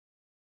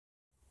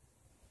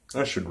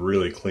I should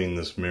really clean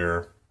this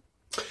mirror.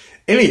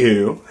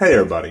 Anywho, hey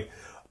everybody.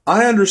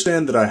 I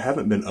understand that I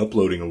haven't been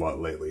uploading a lot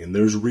lately, and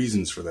there's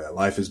reasons for that.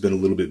 Life has been a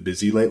little bit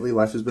busy lately.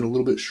 Life has been a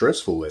little bit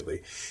stressful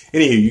lately.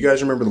 Anywho, you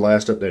guys remember the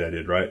last update I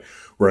did, right?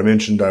 Where I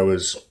mentioned I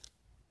was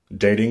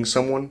dating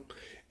someone?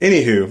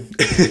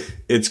 Anywho,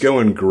 it's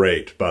going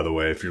great, by the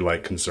way. If you're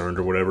like concerned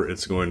or whatever,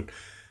 it's going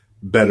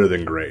better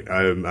than great.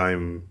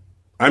 I'm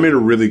in a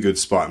really good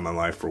spot in my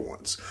life for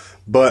once.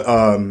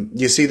 But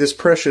you see, this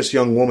precious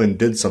young woman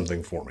did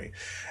something for me.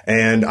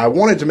 And I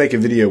wanted to make a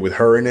video with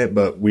her in it,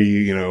 but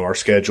we, our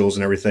schedules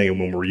and everything, and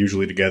when we're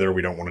usually together,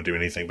 we don't want to do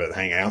anything but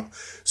hang out.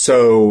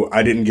 So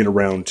I didn't get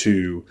around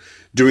to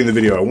doing the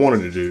video I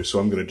wanted to do, so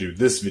I'm going to do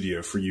this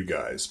video for you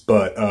guys.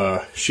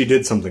 But she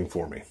did something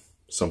for me.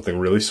 Something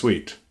really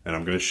sweet, and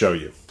I'm going to show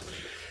you.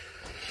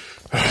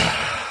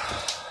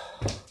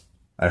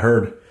 I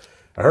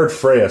heard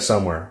Freya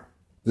somewhere.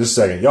 Just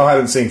a second. Y'all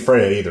haven't seen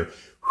Freya either.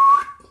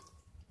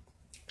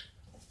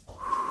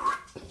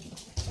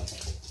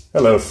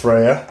 Hello,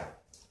 Freya.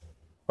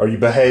 Are you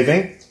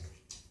behaving?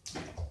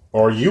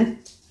 Are you?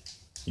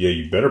 Yeah,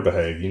 you better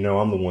behave. You know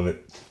I'm the one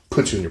that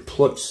puts you in your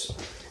place.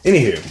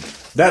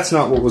 Anywho, that's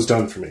not what was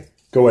done for me.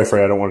 Go away,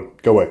 Freya. I don't want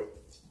to. Go away.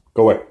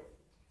 Go away.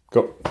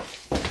 Go.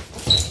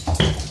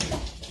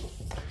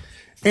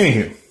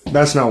 Anywho,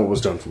 that's not what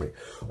was done for me.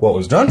 What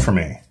was done for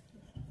me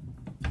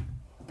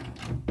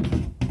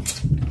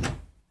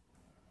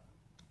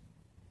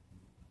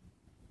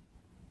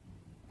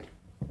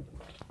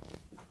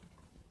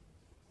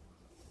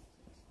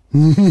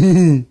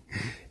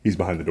he's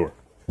behind the door.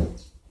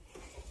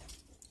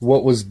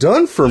 What was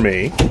done for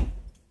me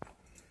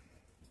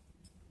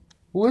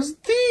was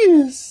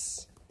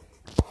this.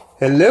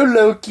 Hello,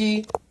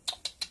 Loki.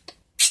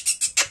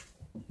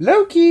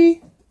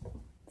 Loki.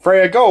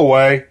 Freya, go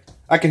away.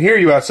 I can hear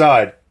you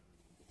outside.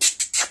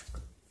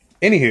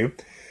 Anywho,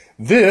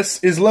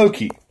 this is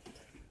Loki.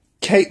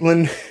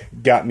 Caitlin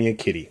got me a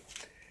kitty.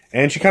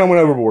 And she kind of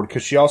went overboard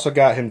because she also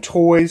got him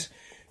toys.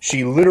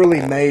 She literally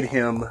made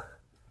him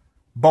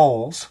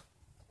balls,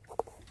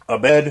 a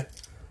bed,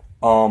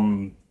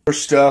 her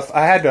stuff.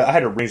 I had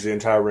to arrange the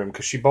entire room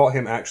because she bought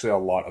him actually a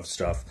lot of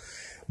stuff.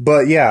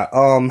 But yeah,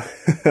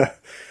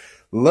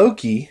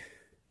 Loki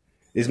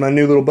is my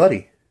new little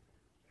buddy,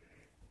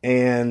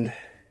 and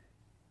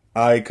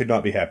I could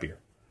not be happier.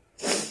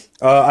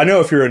 I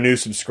know if you're a new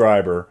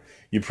subscriber,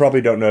 you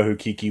probably don't know who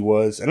Kiki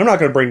was, and I'm not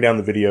going to bring down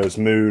the video's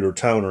mood or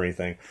tone or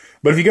anything.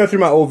 But if you go through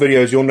my old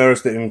videos, you'll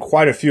notice that in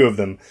quite a few of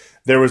them,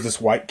 there was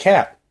this white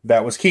cat.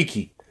 That was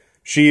Kiki.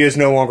 She is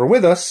no longer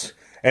with us,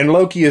 and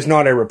Loki is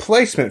not a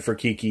replacement for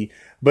Kiki,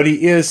 but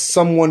he is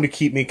someone to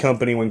keep me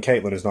company when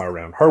Caitlin is not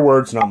around. Her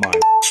words, not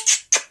mine.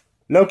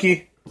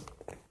 Loki.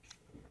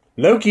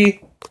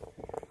 Loki.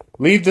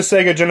 Leave the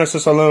Sega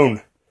Genesis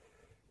alone.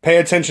 Pay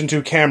attention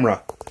to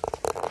camera.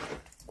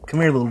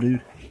 Come here, little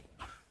dude.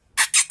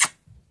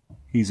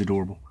 He's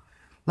adorable.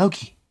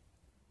 Loki.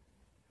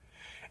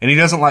 And he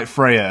doesn't like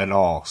Freya at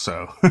all,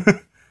 so.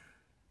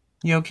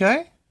 You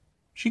okay?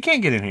 She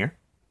can't get in here.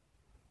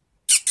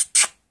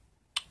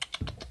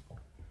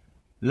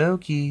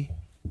 Loki.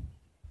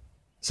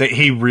 See,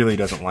 he really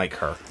doesn't like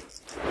her.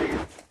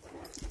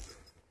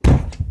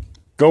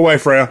 Go away,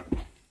 Freya.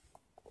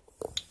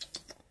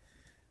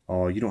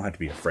 Oh, you don't have to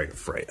be afraid of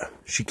Freya.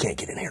 She can't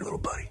get in here, little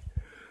buddy.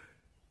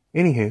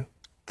 Anywho,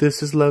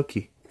 this is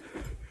Loki.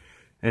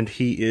 And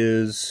he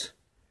is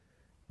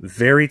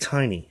very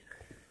tiny.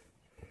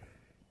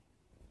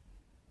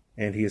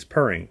 And he is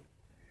purring.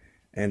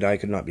 And I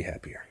could not be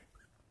happier.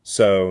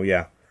 So,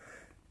 yeah.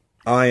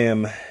 I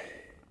am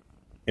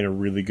in a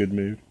really good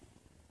mood.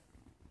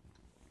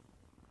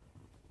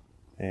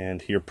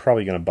 And you're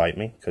probably going to bite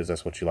me, because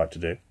that's what you like to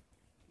do.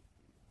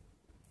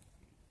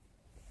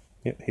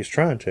 Yeah, he's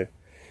trying to.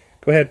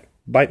 Go ahead,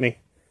 bite me.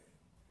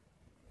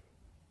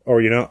 Or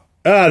you know.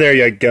 Ah, there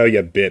you go,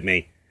 you bit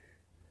me.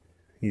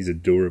 He's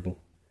adorable.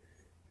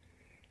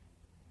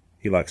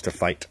 He likes to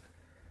fight.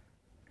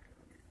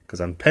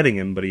 Because I'm petting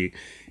him, but he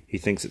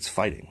thinks it's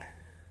fighting.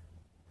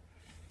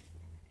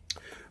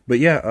 But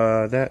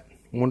yeah, that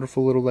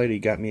wonderful little lady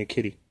got me a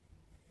kitty.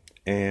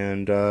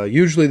 And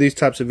usually these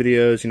types of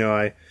videos,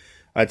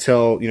 I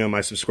tell,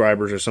 my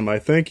subscribers or somebody,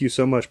 thank you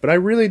so much. But I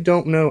really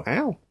don't know.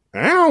 Ow.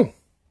 Ow.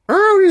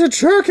 Oh, he's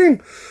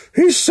attacking.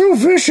 He's so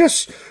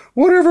vicious.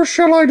 Whatever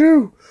shall I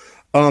do?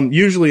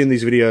 Usually in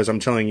these videos, I'm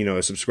telling,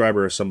 a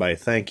subscriber or somebody,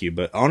 thank you.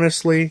 But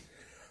honestly,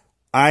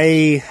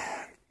 I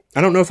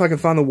don't know if I can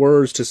find the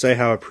words to say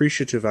how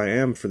appreciative I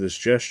am for this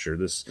gesture,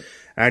 this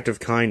act of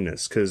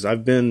kindness. Because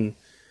I'm going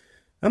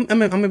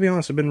to be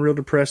honest, I've been real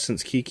depressed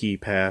since Kiki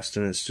passed.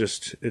 And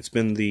it's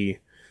been the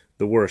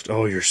worst.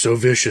 Oh, you're so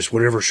vicious.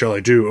 Whatever shall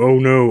I do? Oh,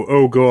 no.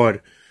 Oh, God.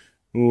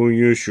 Oh,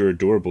 yes, you're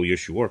adorable.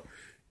 Yes, you are.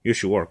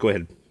 Yes, you are. Go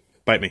ahead.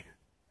 Bite me.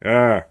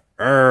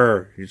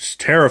 It's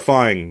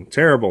terrifying.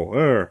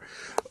 Terrible.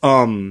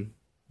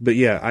 But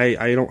yeah,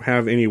 I don't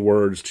have any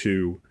words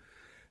to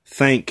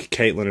thank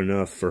Caitlin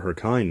enough for her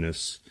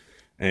kindness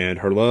and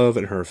her love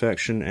and her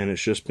affection, and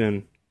it's just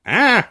been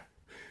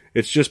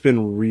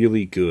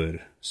really good.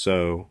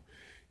 So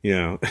You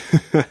know,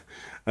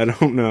 I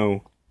don't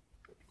know.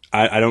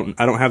 I don't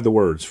have the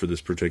words for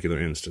this particular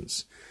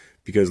instance,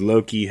 because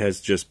Loki has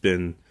just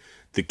been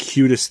the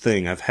cutest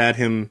thing. I've had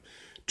him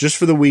just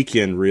for the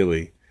weekend,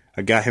 really.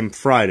 I got him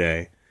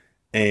Friday,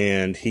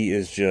 and he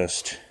is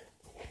just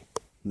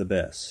the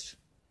best.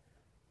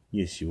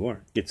 Yes, you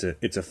are. It's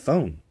a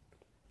phone.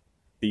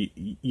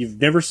 You've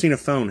never seen a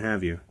phone,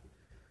 have you?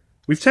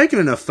 We've taken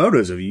enough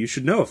photos of you. You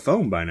should know a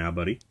phone by now,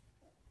 buddy.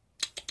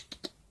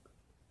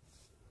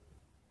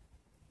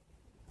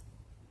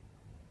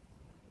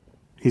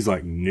 He's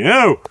like,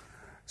 no!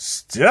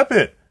 Step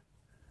it!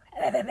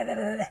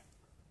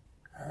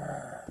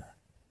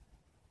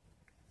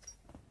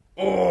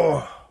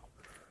 Oh!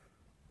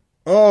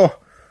 Oh!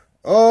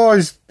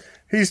 Oh,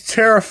 he's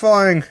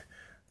terrifying!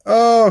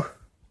 Oh!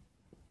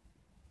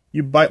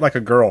 You bite like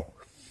a girl.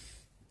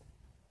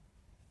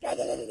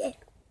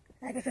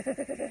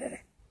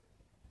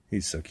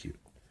 He's so cute.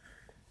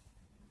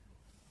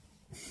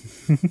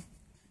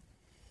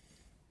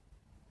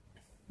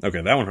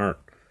 Okay, that one hurt.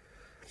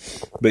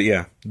 But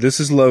yeah, this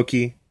is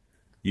Loki.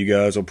 You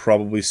guys will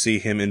probably see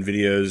him in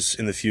videos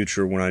in the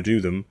future when I do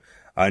them.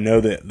 I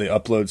know that the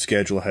upload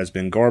schedule has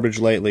been garbage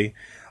lately.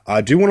 I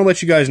do want to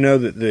let you guys know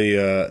that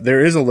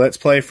there is a Let's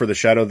Play for the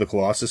Shadow of the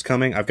Colossus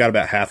coming. I've got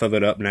about half of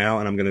it up now,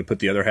 and I'm going to put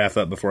the other half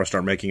up before I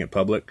start making it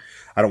public.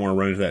 I don't want to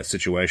run into that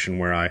situation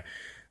where I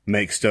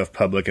make stuff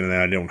public and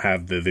then I don't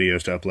have the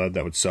videos to upload.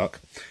 That would suck.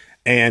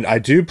 And I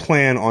do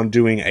plan on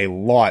doing a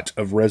lot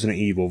of Resident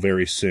Evil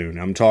very soon.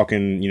 I'm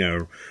talking, you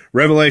know,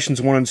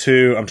 Revelations 1 and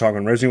 2. I'm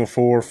talking Resident Evil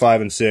 4,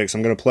 5, and 6.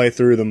 I'm going to play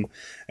through them.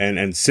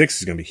 And 6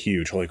 is going to be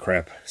huge. Holy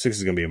crap. 6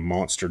 is going to be a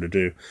monster to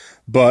do.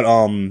 But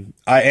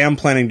I am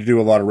planning to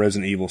do a lot of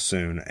Resident Evil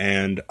soon.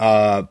 And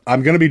I'm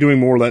going to be doing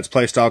more Let's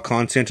Play style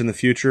content in the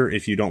future.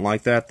 If you don't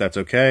like that, that's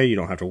okay. You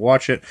don't have to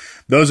watch it.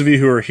 Those of you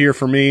who are here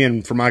for me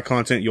and for my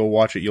content, you'll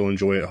watch it. You'll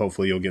enjoy it.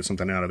 Hopefully you'll get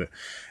something out of it.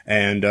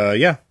 And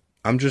yeah,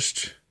 I'm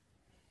just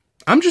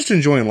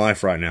enjoying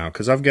life right now,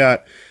 because I've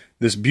got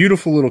this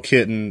beautiful little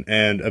kitten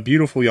and a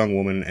beautiful young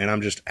woman, and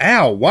I'm just,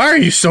 ow, why are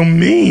you so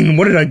mean?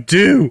 What did I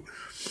do?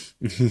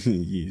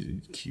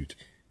 You cute.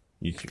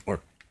 You cute.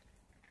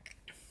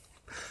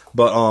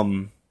 But,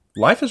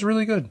 life is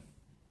really good.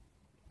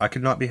 I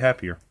could not be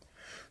happier.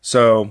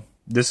 So,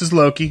 this is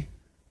Loki.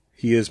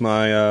 He is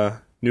my,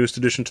 newest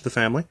addition to the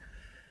family.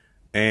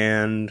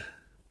 And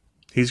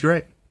he's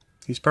great.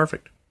 He's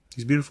perfect.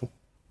 He's beautiful.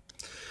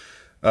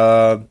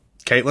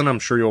 Caitlin, I'm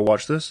sure you'll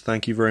watch this.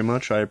 Thank you very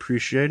much. I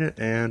appreciate it,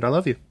 and I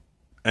love you.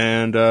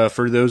 And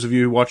for those of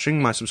you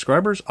watching, my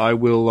subscribers, I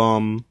will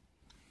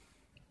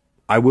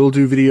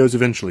do videos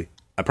eventually.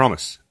 I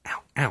promise.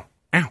 Ow, ow,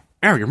 ow,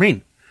 ow, you're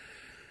mean.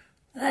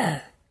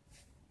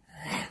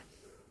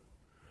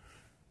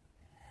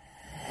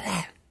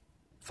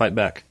 Fight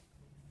back.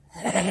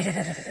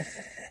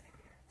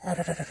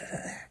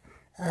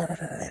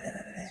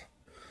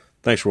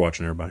 Thanks for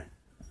watching, everybody.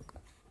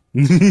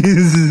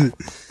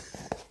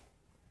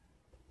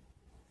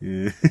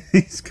 Yeah,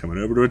 he's coming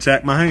over to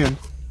attack my hand.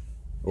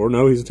 Or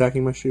no, he's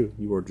attacking my shoe.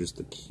 You are just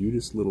the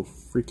cutest little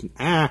freaking...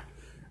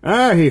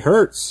 he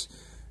hurts.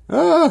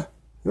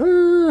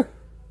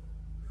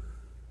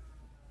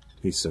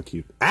 He's so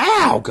cute.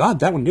 Ow! God,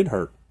 that one did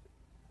hurt.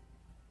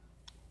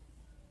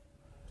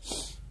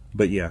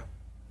 But yeah,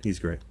 he's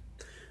great.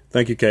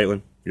 Thank you,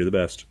 Caitlin. You're the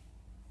best.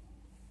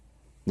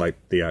 Like,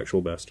 the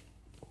actual best.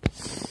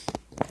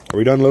 Are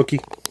we done, Loki?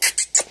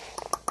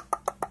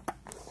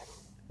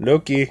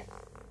 Loki.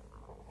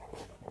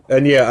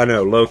 And yeah, I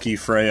know, Loki,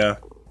 Freya.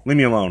 Leave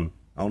me alone.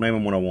 I'll name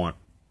them what I want.